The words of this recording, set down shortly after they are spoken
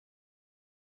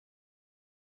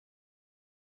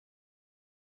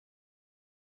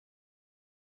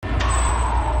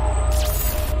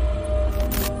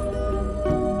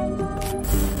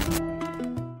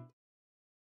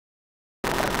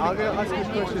I'm going to ask you a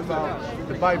question about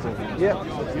the Bible. Yeah.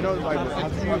 You know the Bible.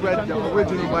 Have you read the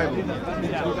original Bible?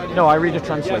 No, I read a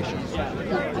translation. If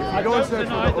you go and search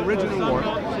for the original one,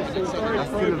 that's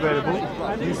still available,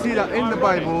 you see that in the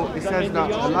Bible it says that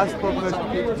the last prophet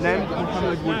named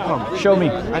Muhammad would come. Show me.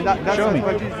 And that's show me.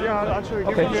 Yeah, I'll show you.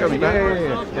 Okay, show me.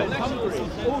 Yeah.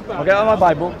 I'll get out my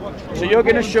Bible. So you're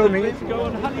going to show me.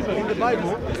 In the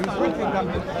Bible, it's written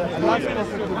that the last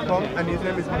prophet would come and his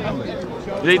name is Muhammad.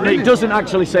 It doesn't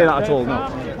actually say that at all, no.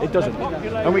 It doesn't.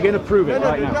 And we're going to prove it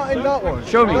right now. Not in that one.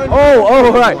 Show me.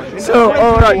 Oh, right. So,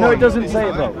 right. No, it doesn't say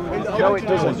it though. No, it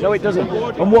doesn't. No, it doesn't.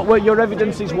 And what your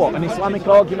evidence is what? An Islamic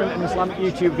argument, an Islamic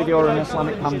YouTube video, or an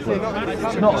Islamic pamphlet?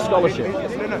 It's not scholarship.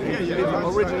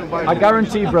 I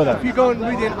guarantee, brother. If you go and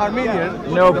read in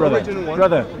Armenian, no, brother.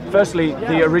 Brother, firstly,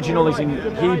 the original is in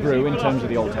Hebrew in terms of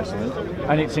the Old Testament,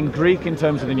 and it's in Greek in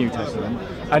terms of the New Testament,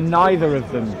 and neither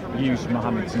of them use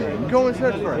Muhammad's name. Go and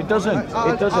search for it. It doesn't.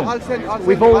 It doesn't. I'll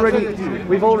We've already.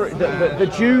 The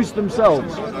Jews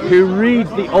themselves who read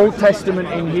the Old Testament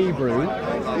in Hebrew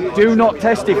do not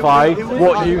testify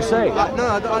what you say. No,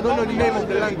 I don't know the name of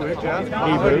the language. Yeah?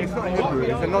 Hebrew. It's not Hebrew.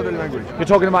 It's another language. You're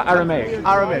talking about Aramaic.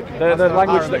 Arabic. The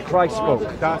language that Christ spoke.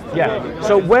 Yeah.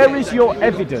 So where is your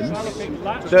evidence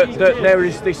that there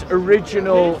is this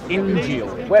original Injeel?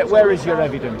 Where is your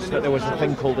evidence that there was a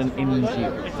thing called an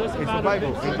Injeel? It's the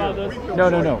Bible. No.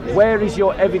 Where is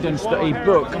your evidence that a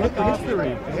book?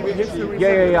 History.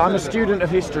 Yeah. I'm a student of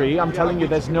history. I'm telling you,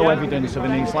 there's no evidence of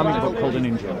an Islamic book called an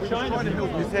Injeel.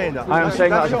 You're saying that? I am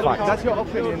saying that as a fact. That's your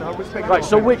opinion. I respect. Right.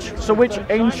 So which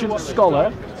ancient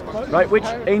scholar, right? Which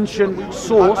ancient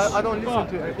source? I don't listen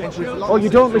to ancient. Oh, you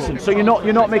don't listen. So you're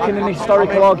not making an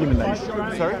historical argument then?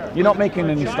 Sorry? You're not making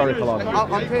an historical argument.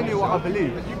 I'm telling you what I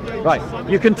believe. Right.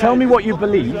 You can tell me what you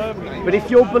believe, but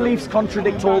if your beliefs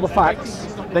contradict all the facts,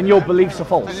 then your beliefs are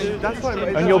false. That's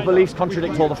fine. And your beliefs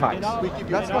contradict all the facts.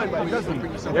 That's fine, but it doesn't.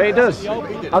 Yeah, it does.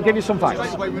 I'll give you some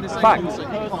facts.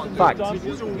 Fact.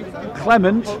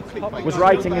 Clement was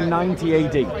writing in 90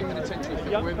 AD.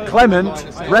 Clement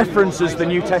references the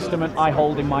New Testament I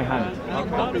hold in my hand.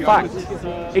 Fact.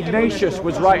 Ignatius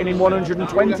was writing in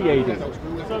 120 AD.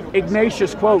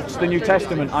 Ignatius quotes the New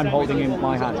Testament I'm holding in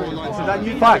my hand.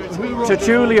 Fact.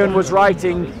 Tertullian was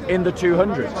writing in the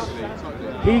 200s.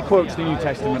 He quotes the New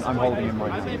Testament I'm holding in my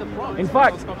hand. In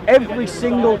fact, every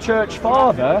single church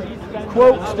father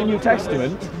quotes the New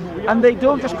Testament, and they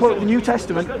don't just quote the New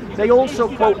Testament, they also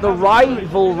quote the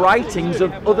rival writings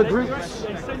of other groups.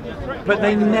 But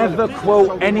they never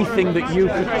quote anything that you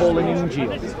could call an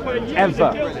Injeel,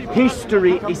 ever.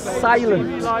 History is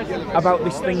silent about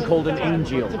this thing called an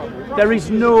Injeel. There is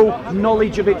no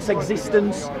knowledge of its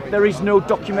existence. There is no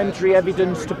documentary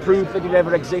evidence to prove that it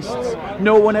ever exists.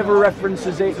 No one ever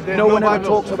references it. No one ever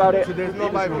talks about it. So there's no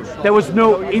Bible. There was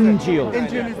no Injeel.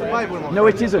 Injeel is the Bible. No,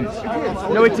 it isn't.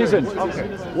 No, it isn't. Okay.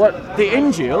 What the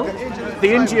Injeel? The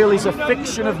Injeel is a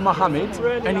fiction of Muhammad,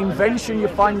 an invention you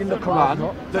find in the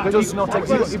Quran that does not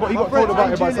exist. He got told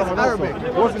about it by someone else.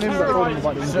 It wasn't him that told him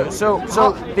about it. So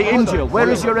the Injeel, where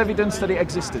is your evidence that it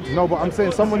existed? No, but I'm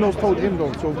saying someone else told him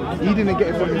though, so he didn't get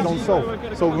it from his own self.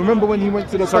 So remember when he went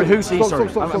to the... Sorry, who's he? Sorry,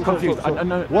 I'm confused.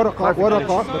 Waraqah,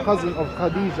 the cousin of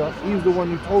Khadija, he's the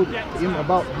one who told him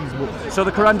about these books. So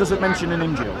the Quran doesn't mention an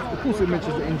Injeel? Of course it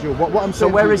mentions the Injeel. What I'm saying so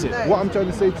where is it? What I'm trying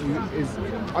to say to you is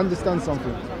understand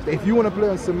something. If you want to play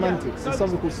on semantics, there's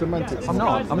something called semantics. I'm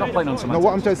not playing on semantics. No,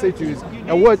 what I'm trying to say to you is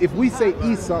a word, if we say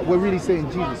Isa, we're really saying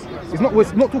Jesus.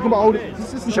 We're not talking about all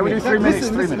this. Shall we do 3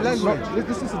 minutes? Listen to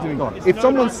me. If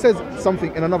someone says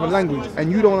something in another language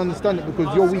and you don't understand it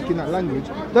because you're weak in that language,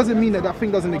 doesn't mean that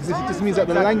thing doesn't exist. It just means that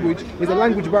the language is a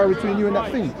language barrier between you and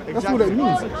that thing. That's all it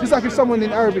means. Just like if someone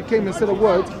in Arabic came and said a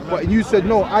word, but you said,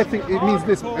 no, I think it means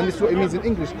this, and this is what it means in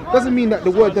English. Doesn't mean that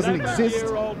the word doesn't exist.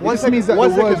 It just means that the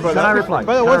word... Can I reply?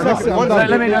 No. And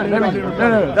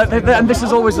this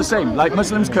is always the same. Like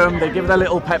Muslims come, they give their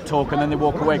little pep talk, and then they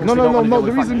walk away. No.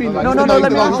 The reason being... No. Let me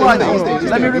reply now.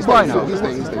 Let me reply now.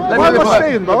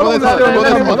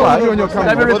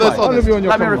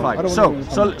 Let me reply. So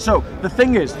the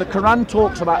thing is, the Quran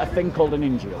talks about a thing called an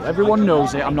Injeel. Everyone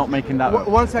knows it. I'm not making that up.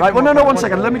 One second. Right? Well, no. 1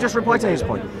 second. Let me just reply to his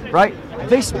point. Right?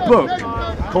 This book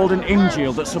called an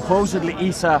Injeel that supposedly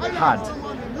Isa had.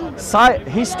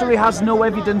 History has no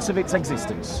evidence of its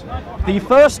existence. The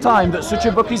first time that such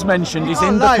a book is mentioned is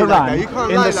in the Quran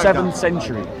in the 7th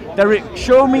century.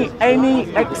 Show me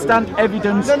any extant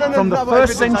evidence from the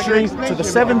 1st century to the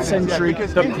 7th century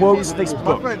that quotes this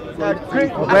book.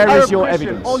 Where is your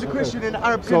evidence? All the Christian in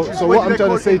Arab countries. So what I'm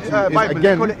trying to say to you is,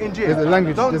 again, there's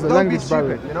a language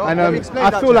barrier. And I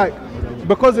feel like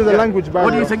because there's a language barrier.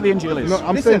 What do you think the Injeel is? No,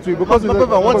 I'm saying to you because there's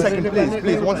a... One second,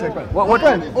 please, 1 second. What?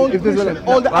 If there's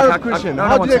all the Arab Christian,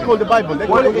 how do they call the Bible? They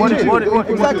call it Injeel.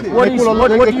 Exactly. What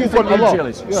do you think the Allah.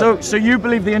 Injeel is? So you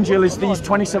believe the Injeel is these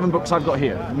 27 books I've got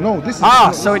here? No, this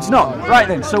is... So it's not. Right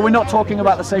then, so we're not talking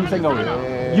about the same thing, are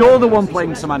we? You're the one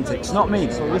playing semantics, not me.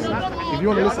 So listen, if you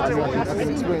want to listen to me, I can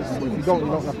explain to you. If you don't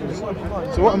have to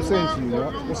listen. So what I'm saying to you,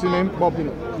 yeah, what's your name? Bob,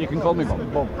 innit? You can call me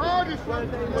Bob. Bob. That's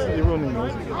not your real name,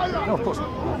 is it? No, of course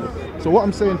not. So what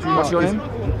I'm saying to you What's now your is name?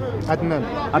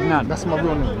 Adnan. Adnan. That's my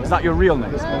real name. Is that your real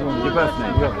name? That's my real name. Your birth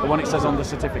name? Yeah. The one it says on the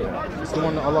certificate? It's the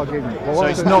one that Allah gave me. So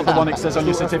it's not the one it says on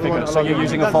your certificate, so you're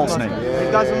using a false name?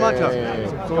 It doesn't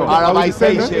matter.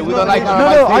 Arabization. We don't like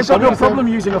No, I've got no Arabization. problem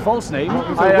using a false name.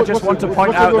 I just want to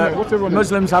point out that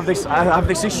Muslims have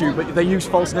this issue, but they use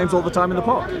false names all the time in the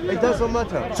park. It doesn't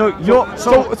matter. So you're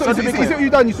So is it what you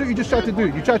done? You see what you just tried to do?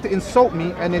 You tried to insult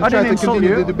me and then I tried didn't to continue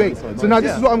insult the debate. So now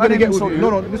this is what I'm I going to didn't get with insult you. you.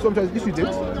 No, this is what I'm trying to... Yes, you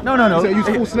did. No. You said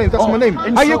use false names. That's my name.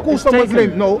 How you call someone's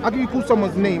name? No, how can you call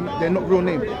someone's name their not real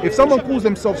name? If someone calls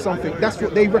themselves something, that's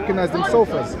what they recognize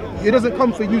themselves as. It doesn't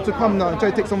come for you to come now and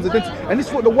try to take someone's identity. And this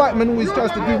is what the white man always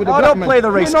tries to do with the black don't man. play the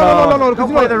race card. No.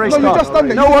 Don't play the race card. No, you just done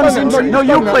that. No one's interested. No,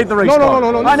 you played the race card.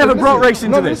 No. I never brought race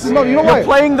into this. No, you know why? You're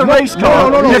playing the race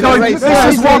card. No. You're going, this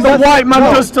is what the white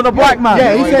man does to the black man.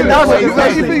 Yeah, he said That's that. what you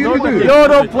Exactly. You do. No,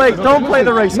 don't play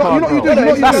the race card. you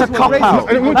do. That's a cop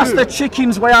out. No, That's the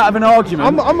chicken's way out of an argument.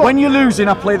 I'm not- When you're losing,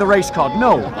 I play the race card.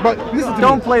 No. But listen to me.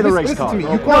 Don't play the race Listen card. to me.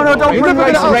 You can't. No, don't You're bring never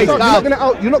race gonna race out- card.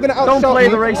 You're not going to Don't outshout play me,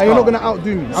 the race and you're not card. going to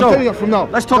outdo me. I'm So, telling you from now.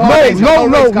 let's talk about race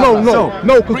card.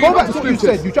 No. Because go back to what you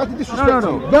said. You tried to disrespect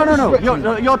me.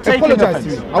 No. You're taking Apologise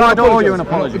offense. to me. No, I don't owe you an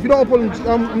apology. If you don't apologize,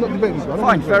 I'm not debating this.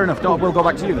 Fine, fair enough. We'll go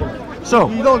back to you then. So,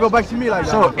 You don't go back to me like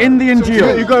that. so in the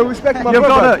Injeel, you gotta respect my you've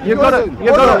brother.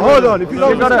 gotta Hold on. If you don't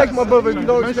you've gotta- respect my brother, if you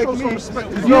don't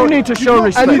respect me, you need to show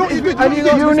respect. And You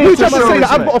you need try to to show say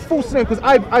that I've respect. got a false name because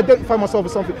I identify myself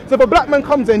as something. So if a black man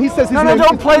comes in, he says his No, name.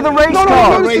 don't play the race No,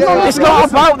 card. listen, It's not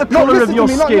about the colour of your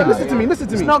skin. Listen to me.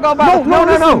 It's not about no.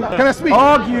 Listen. Can I speak?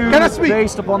 Argue Can I speak?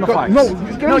 based upon the facts. No,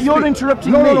 No, you're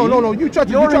interrupting me. No. You tried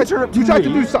to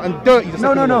do something dirty.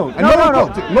 No. And No, one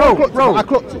clocked it. No one clocked it. bro. I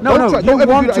clocked it. No, Don't you ever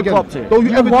do want that to again. clock it. Don't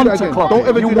you ever do want that to again. clock Don't it.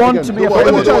 ever You do that want again. to be a Don't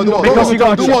ever try to do that. because you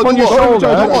got a chip on your shoulder.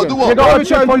 You got a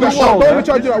chip on your shoulder. Don't ever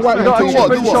try to do that white You man got a thing. chip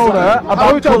on your shoulder Don't ever about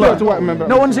try to do that to white colour. men, bro.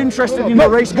 No one's interested in the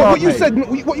race card. What you mate.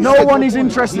 said. No one is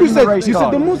interested in the race You said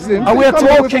card. the Muslims. And we're they come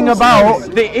up with talking false about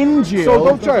names. the So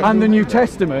don't Injeel try. and the New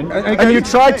Testament, And and you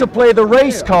tried to play the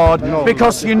race card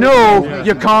because you know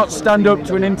you can't stand up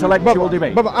to an intellectual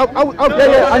debate. But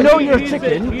I know you're a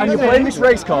chicken and you're playing this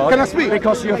race card. Can I speak?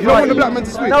 Because you're You don't want the frightened. black man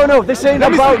to speak? No, this ain't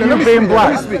Let me about speak, you let me being speak, black.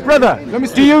 let me speak. Brother, Let me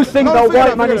do speak. you think No, that forget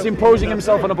white man that. is imposing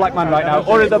himself on a black man right now?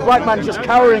 Or is the black man just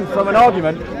cowering from an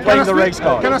argument playing the race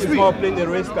card? Can I speak?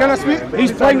 Can I speak?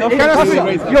 He's playing. Can I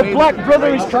speak? Your black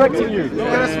brother is correcting you.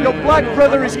 Your black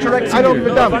brother is correcting you. I don't give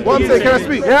a damn. What I'm saying, can I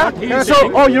speak? Yeah? Can I So,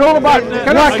 speak? you're all about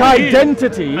black speak?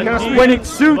 identity I speak? when it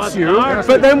suits you,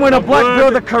 but then when a black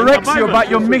brother corrects you about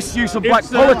your misuse of black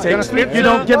politics, you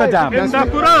don't give a damn.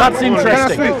 That's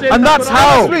interesting. And that's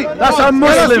how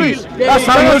Muslims, that's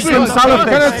how Muslim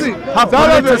Salafists have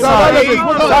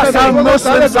politicized. That's how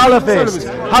Muslim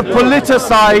Salafists have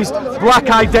politicized black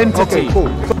identity. Okay, cool.